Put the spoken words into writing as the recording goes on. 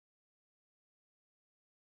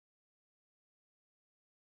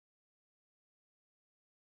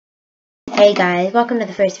Hey guys, welcome to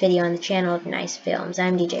the first video on the channel of niceFilms.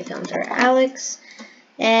 I'm DJ Films or Alex,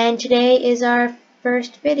 and today is our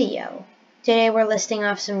first video. Today we're listing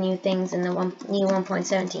off some new things in the new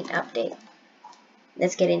 1.17 update.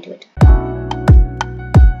 Let's get into it.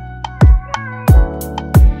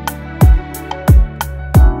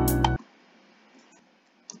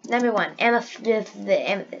 Number 1,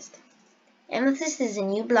 Amethyst. Amethyst is a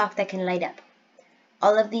new block that can light up.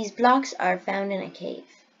 All of these blocks are found in a cave.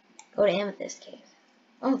 Go to Amethyst Cave.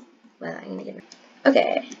 Oh, well, I'm gonna get it.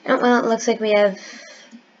 Okay, well, it looks like we have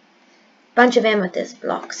a bunch of Amethyst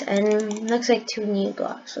blocks, and looks like 2 new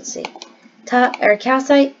blocks. Let's see.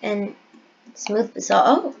 Calcite and Smooth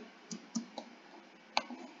Basalt.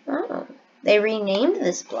 Oh, they renamed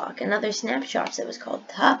this block. In other snapshots, it was called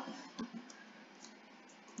Tough.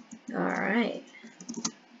 Alright.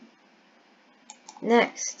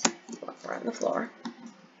 Next, we're on the floor.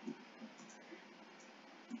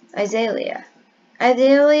 Azalea.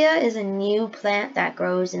 Azalea is a new plant that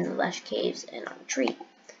grows in the lush caves and on a tree.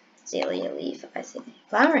 Azalea leaf,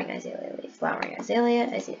 flowering azalea leaf, flowering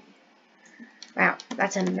azalea, azalea. Wow,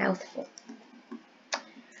 that's a mouthful.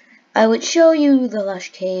 I would show you the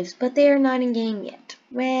lush caves, but they are not in game yet.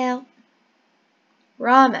 Well,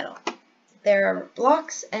 raw metal. There are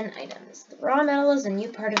blocks and items. The raw metal is a new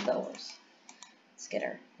part of the ores. Let's get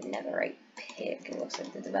our netherite pick. It looks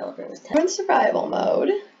like the developer was in survival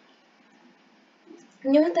mode.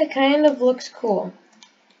 You know what? That kind of looks cool.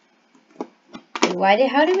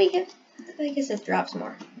 How did we get? I guess it drops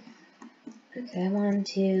more. Okay, 1,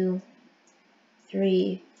 2,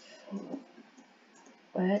 3, 4.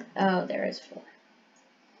 What? Oh, there is 4.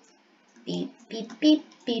 Beep, beep, beep,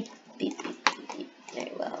 beep, beep, beep, beep, beep.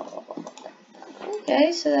 Very well.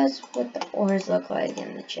 Okay, so that's what the ores look like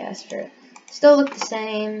in the chest. Still look the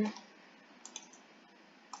same.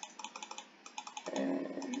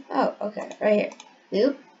 Oh, okay, right here.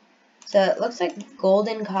 Oop. So it looks like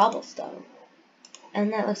golden cobblestone.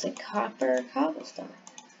 And that looks like copper cobblestone.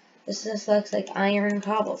 This just looks like iron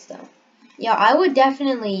cobblestone. Yeah, I would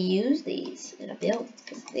definitely use these in a build,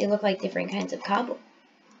 because they look like different kinds of cobble.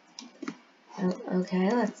 Okay,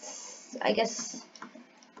 let's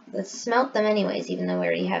smelt them anyways, even though we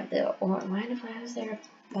already have the ore. Why is there a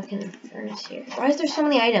fucking furnace here? Why is there so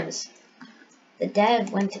many items? The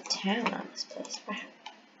dev went to town on this place. Wow.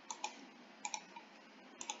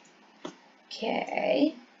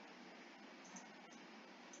 Okay.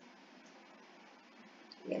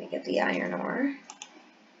 I'm gonna get the iron ore.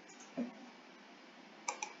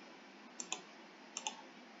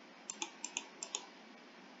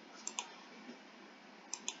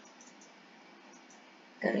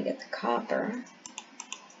 Gonna get the copper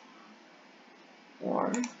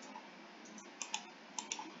ore.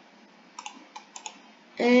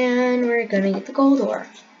 And we're gonna get the gold ore.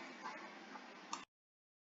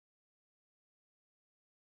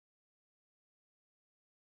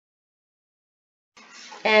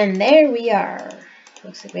 And there we are.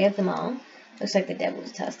 Looks like we have them all. Looks like the dev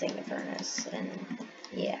was testing the furnace, and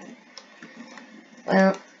yeah.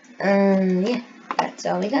 Well, yeah, that's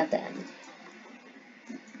all we got then.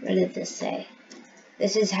 What did this say?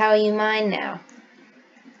 This is how you mine now.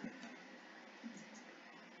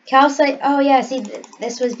 Calcite, oh yeah, see,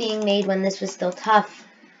 this was being made when this was still tough.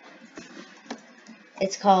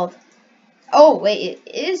 It's called, oh wait,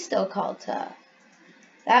 it is still called tough.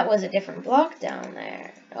 That was a different block down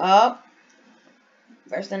there. Oh,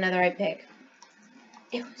 where's the netherite pick?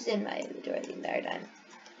 It was in my inventory the entire time.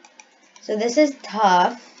 So this is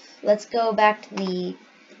tough. Let's go back to the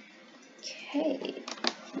cave.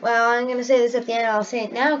 Well, I'm going to say this at the end. I'll say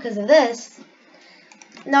it now because of this.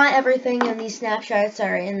 Not everything in these snapshots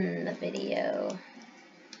are in the video.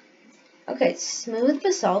 Okay, smooth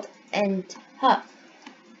basalt and tough.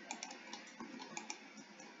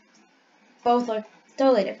 Both look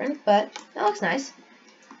totally different, but that looks nice.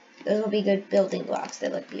 Those will be good building blocks. They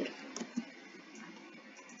look beautiful.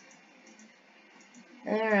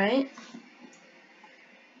 Alright.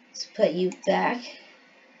 Let's put you back.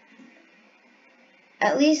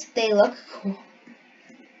 At least they look cool.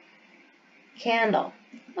 Candle.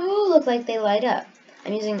 Oh, look like they light up.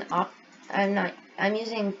 I'm using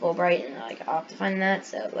full bright and like Optifine that,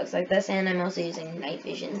 so it looks like this, and I'm also using night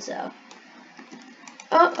vision, so.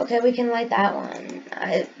 Oh, okay, we can light that one.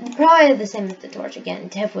 Probably the same with the torch again.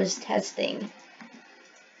 Tiff was testing.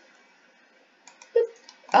 Boop.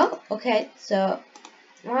 Oh, okay, so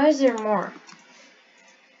why is there more?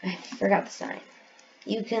 I forgot the sign.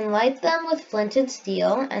 You can light them with flint and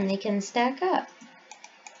steel, and they can stack up.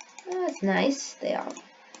 Oh, that's nice. They all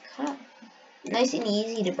cut. Nice and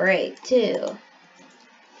easy to break, too.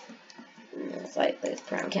 Let's light this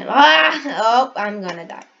crown candle. Ah! Oh, I'm gonna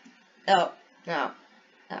die. Oh, no.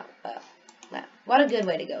 Oh, well, what a good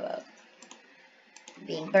way to go out.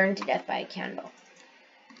 Being burned to death by a candle.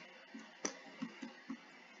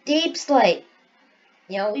 Deep slate.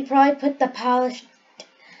 You know, we probably put the polished...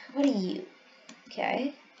 What are you?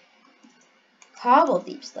 Okay. Cobble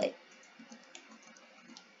deep slate.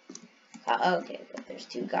 Okay, but there's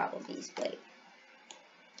 2 cobble deep slate.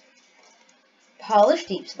 Polished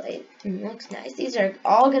deep slate. Looks nice. These are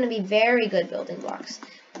all going to be very good building blocks.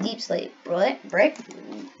 Deep slate. Brick?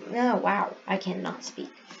 Oh, wow. I cannot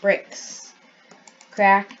speak. Bricks.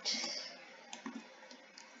 Cracked.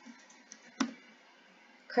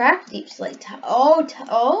 Cracked deep slate.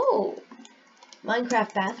 Oh!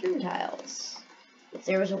 Minecraft bathroom tiles. If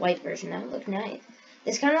there was a white version, that would look nice.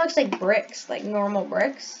 This kind of looks like bricks, like normal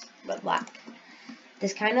bricks, but black.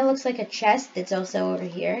 This kind of looks like a chest that's also over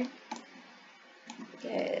here.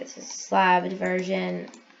 Okay, this is a slabbed version.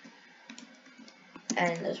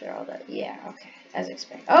 And those are all the, yeah, okay, as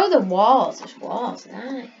expected. Oh, the walls, there's walls,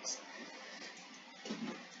 nice.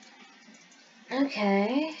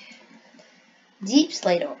 Okay. Deep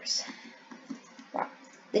slate ores. Wow.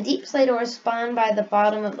 The deep slate ores spawn by the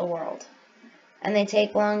bottom of the world. And they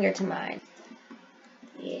take longer to mine.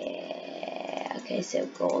 Yeah, okay, so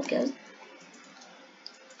gold goes.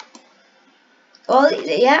 Well,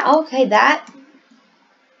 yeah, okay, that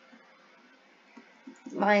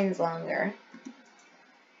mine's longer.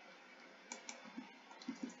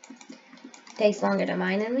 Takes longer to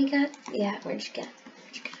mine than we got. Yeah, where'd you get?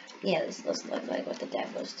 Yeah, this looks like what the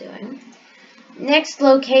dev was doing. Next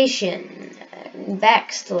location.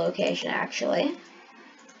 Next location, actually.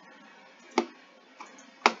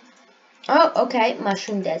 Oh, okay.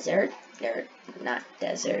 Mushroom desert. Or, not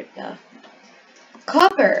desert.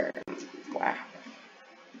 Copper. Wow.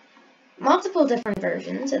 Multiple different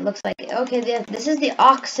versions. It looks like, okay, this is the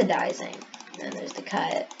oxidizing. And there's the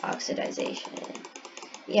cut. Oxidization.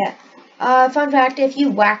 Yeah. Fun fact, if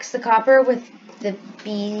you wax the copper with the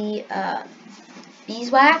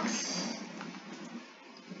beeswax,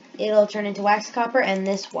 it'll turn into wax copper, and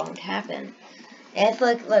this won't happen. If,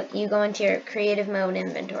 look, you go into your creative mode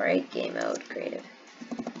inventory, game mode, creative,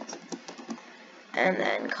 and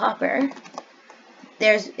then copper,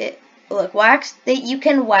 there's, look, wax, you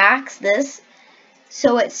can wax this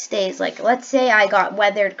so it stays, like, let's say I got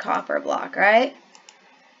weathered copper block, right?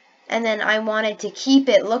 And then I wanted to keep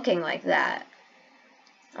it looking like that.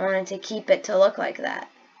 I wanted to keep it to look like that.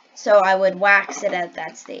 So I would wax it at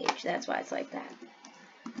that stage. That's why it's like that.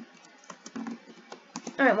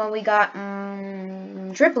 Alright, well we got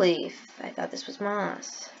drip leaf. I thought this was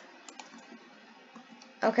moss.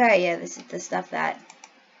 Okay, yeah, this is the stuff that...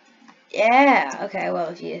 Yeah, okay, well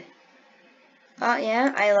if you... Oh,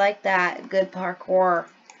 yeah, I like that. Good parkour.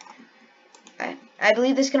 I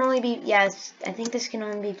believe this can only be, yes, I think this can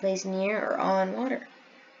only be placed near or on water.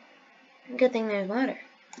 Good thing there's water.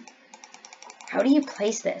 How do you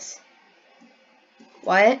place this?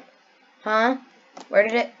 What? Huh? Where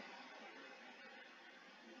did it?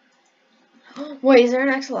 Wait, is there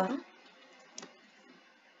an axolotl?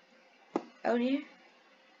 Oh dear.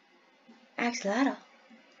 Axolotl.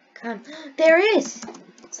 Come. There is!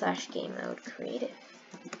 / game mode creative.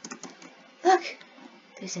 Look!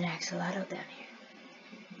 There's an axolotl down here.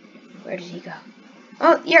 Where did he go?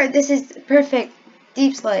 Oh, yeah, this is perfect.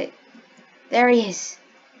 Deep slate. There he is.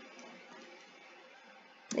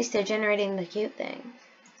 At least they're generating the cute things.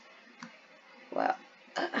 Well,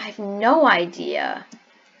 I have no idea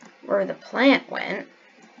where the plant went.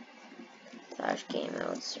 / game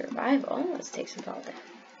mode survival. Let's take some fall down.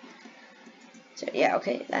 So, yeah,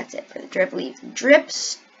 okay, that's it for the drip leaf. Drip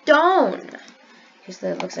stone. Because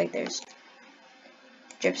it looks like there's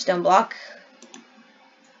dripstone block.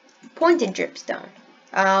 Pointed dripstone.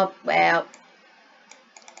 Oh, well.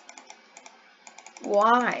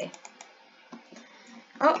 Why?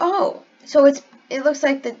 Oh, so it looks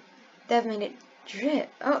like they've made it drip.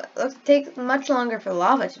 Oh, it takes much longer for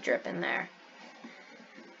lava to drip in there.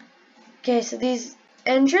 Okay, so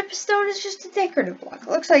and dripstone is just a decorative block. It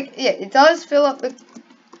looks like, yeah, it does fill up the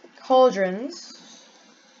cauldrons.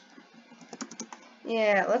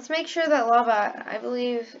 Yeah, let's make sure that lava, I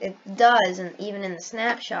believe it does, and even in the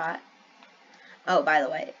snapshot. Oh, by the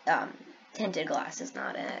way, tinted glass is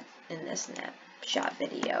not in this snapshot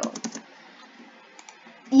video.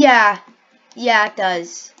 Yeah, it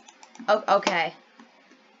does. Oh, okay.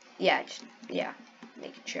 Yeah,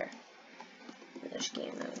 making sure. This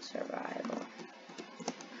game mode survival.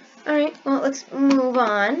 Alright, well, let's move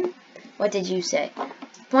on. What did you say?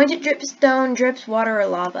 Pointed dripstone drips water or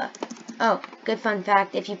lava. Oh, good fun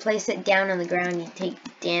fact. If you place it down on the ground, you take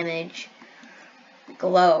damage.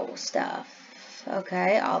 glow stuff.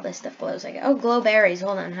 Okay, all this stuff glows like, oh, glow berries.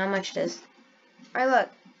 Hold on, how much does... Alright,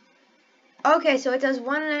 look. Okay, so it does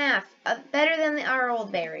 1.5. Better than our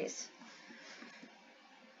old berries.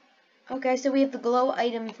 Okay, so we have the glow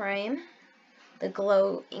item frame, the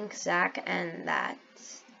glow ink sac, and that.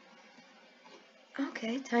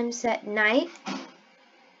 Okay, time set night.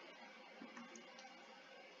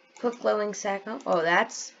 Put glowing sac. Oh,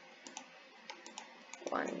 that's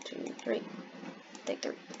 1, 2, 3. Take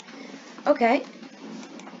 3. Okay.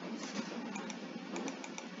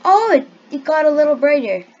 Oh, it got a little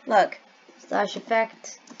brighter. Look. Slash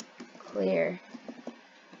effect. Clear.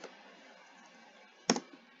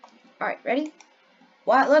 Alright, ready?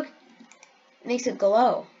 What? Look. It makes it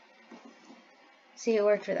glow. See, it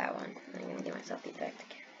worked for that one. I'm going to give myself the effect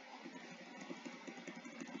again.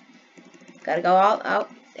 Gotta go all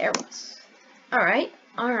out. There it was. Alright.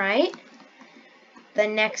 Alright. The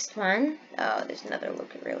next one. Oh, there's another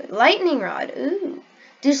look at really. Lightning rod. Ooh.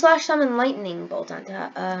 Do slash summon lightning bolt on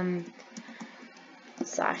top.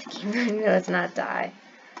 Slash keyboard. Let's not die.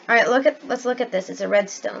 Alright, let's look at this. It's a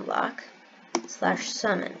redstone block. Slash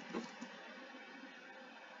summon.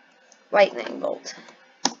 Lightning bolt.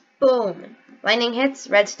 Boom. Lightning hits,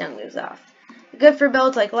 redstone goes off. Good for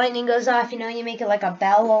builds like lightning goes off, you know, you make it like a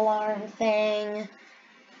bell alarm thing.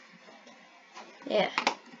 Yeah,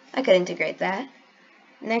 I could integrate that.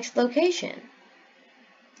 Next location.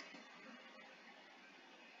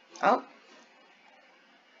 Oh.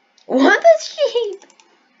 What the sheep?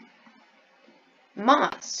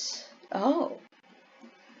 Moss. Oh.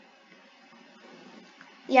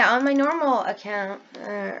 Yeah, on my normal account,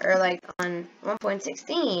 or like on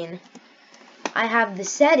 1.16, I have the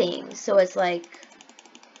settings, so it's like,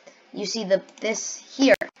 you see this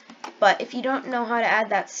here. But if you don't know how to add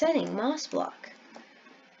that setting, moss block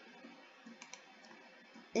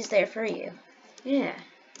is there for you. Yeah.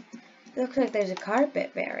 It looks like there's a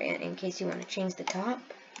carpet variant in case you want to change the top.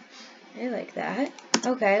 I like that.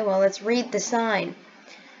 Okay, well, let's read the sign.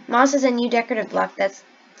 Moss is a new decorative block that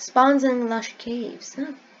spawns in lush caves.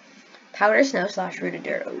 Huh. Powder snow slash rooted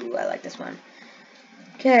dirt. Ooh, I like this one.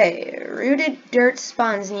 Okay, rooted dirt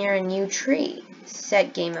spawns near a new tree.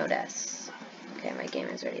 Set game mode S. Okay, my game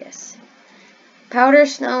is ready, yes. Powder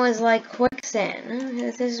snow is like quicksand.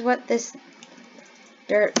 This is what this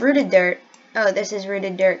rooted dirt. Oh, this is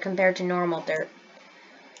rooted dirt compared to normal dirt.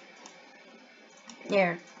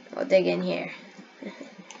 Here, we'll dig in here.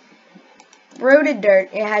 Rooted dirt,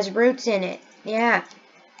 it has roots in it. Yeah.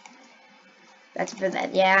 That's for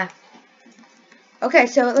that, yeah. Okay,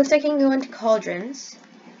 so it looks like you can go into cauldrons.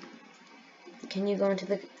 Can you go into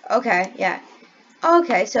the... Okay, yeah.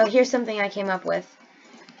 Okay, so here's something I came up with.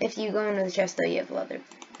 If you go into the chest, though, you have leather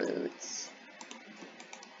boots.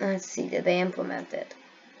 Let's see, did they implement it?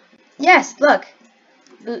 Yes, look.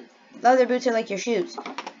 Leather boots are like your shoes.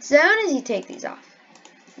 As soon as you take these off,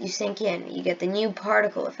 you sink in. You get the new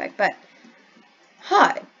particle effect, but...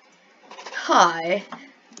 Hi. Hi.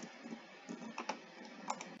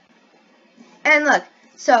 And look,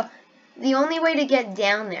 so the only way to get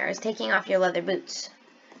down there is taking off your leather boots.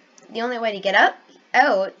 The only way to get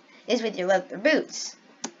out is with your leather boots,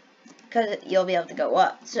 because you'll be able to go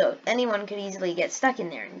up. So anyone could easily get stuck in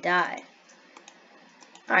there and die.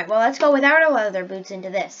 Alright, well, let's go without our leather boots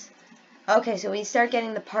into this. Okay, so we start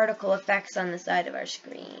getting the particle effects on the side of our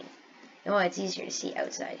screen. Oh, it's easier to see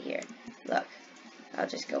outside here. Look, I'll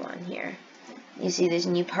just go on here. You see there's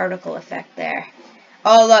a new particle effect there.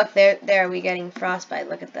 Oh, look, there we're getting frostbite.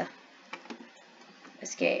 Look at the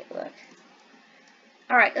escape, look.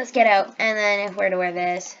 Alright, let's get out. And then if we're to wear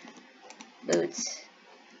this, boots,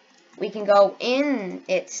 we can go in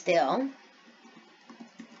it still.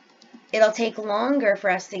 It'll take longer for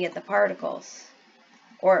us to get the particles,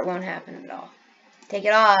 or it won't happen at all. Take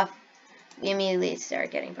it off, we immediately start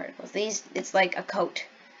getting particles. It's like a coat.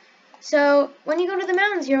 So, when you go to the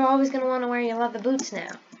mountains, you're always going to want to wear your leather boots now.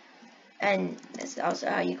 And that's also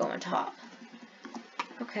how you go on top.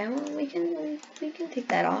 Okay, well, we can take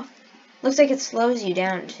that off. Looks like it slows you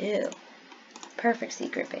down, too. Perfect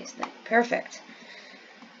secret-based thing. Perfect.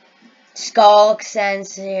 Skulk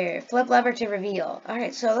sensor. Flip lever to reveal.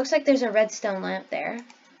 Alright, so it looks like there's a redstone lamp there.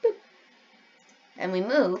 Boop. And we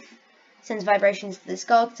move. Sends vibrations to the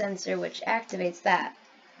skulk sensor, which activates that.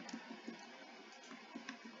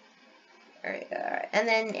 Alright. And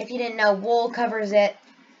then, if you didn't know, wool covers it.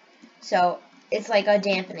 So, it's like a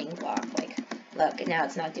dampening block. Like, look, now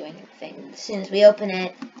it's not doing anything. As soon as we open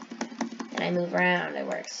it, and I move around, it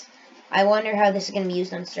works. I wonder how this is going to be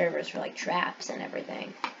used on servers for, like, traps and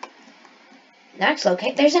everything. Next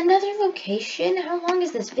location. There's another location? How long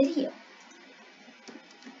is this video?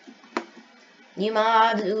 New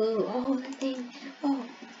mobs. Ooh, oh, the thing. Oh,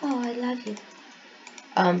 I love you.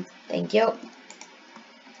 Thank you.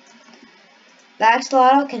 The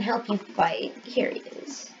axolotl can help you fight. Here he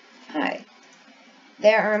is. Hi.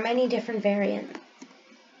 There are many different variants.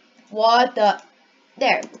 What the?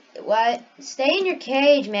 There. What? Stay in your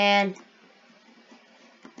cage, man.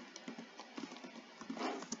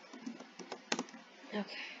 Okay.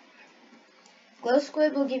 Glow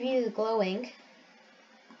squid will give you the glow ink.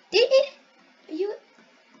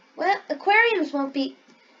 Well, aquariums won't be...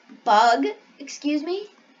 Bug? Excuse me?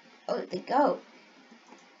 Oh, the goat.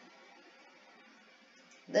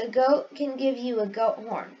 The goat can give you a goat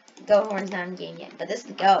horn. Goat horn's not in game yet, but this is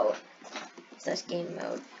the goat. It's game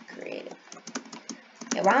mode creative.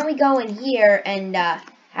 Yeah, why don't we go in here and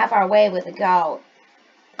have our way with the goat?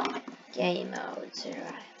 Game mode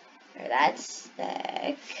survival. That's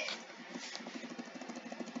thick.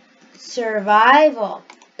 Survival.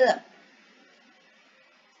 Ugh.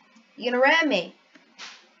 You gonna ram me?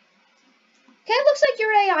 Okay, it looks like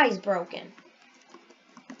your AI is broken.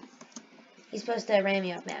 He's supposed to ram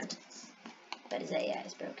you up mountains, but his AI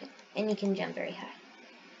is broken, and he can jump very high.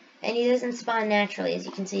 And he doesn't spawn naturally, as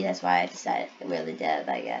you can see. That's why I decided, really dev,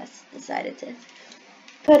 I guess, decided to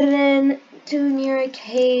put it in to near a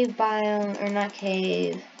cave biome, or not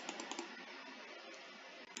cave,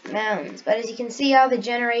 mountains. But as you can see, all the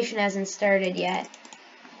generation hasn't started yet.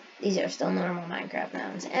 These are still normal Minecraft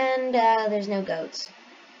mountains, and there's no goats,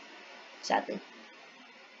 sadly.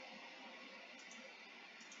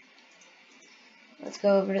 Let's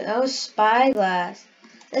go over to, oh, spyglass.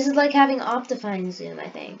 This is like having Optifine zoom, I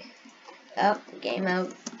think. Oh, game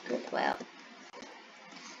mode. Well,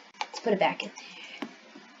 let's put it back in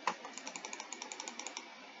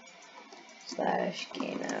there. /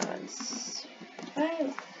 game mode.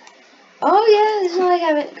 Oh yeah, this is like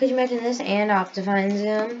having, could you imagine this and Optifine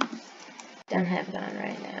zoom? Don't have it on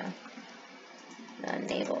right now. Not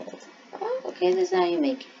enabled. Oh, okay, this is how you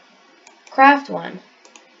make it. Craft one.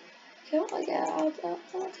 Okay, I'll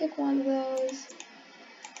take one of those.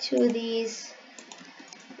 2 of these.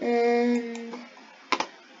 And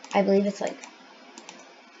I believe it's like,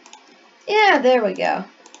 yeah, there we go.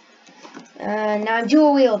 Now I'm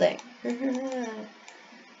dual wielding.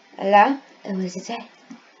 Hello? What does it say?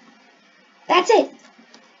 That's it!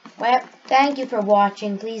 Well, thank you for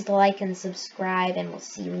watching. Please like and subscribe, and we'll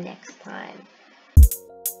see you next time.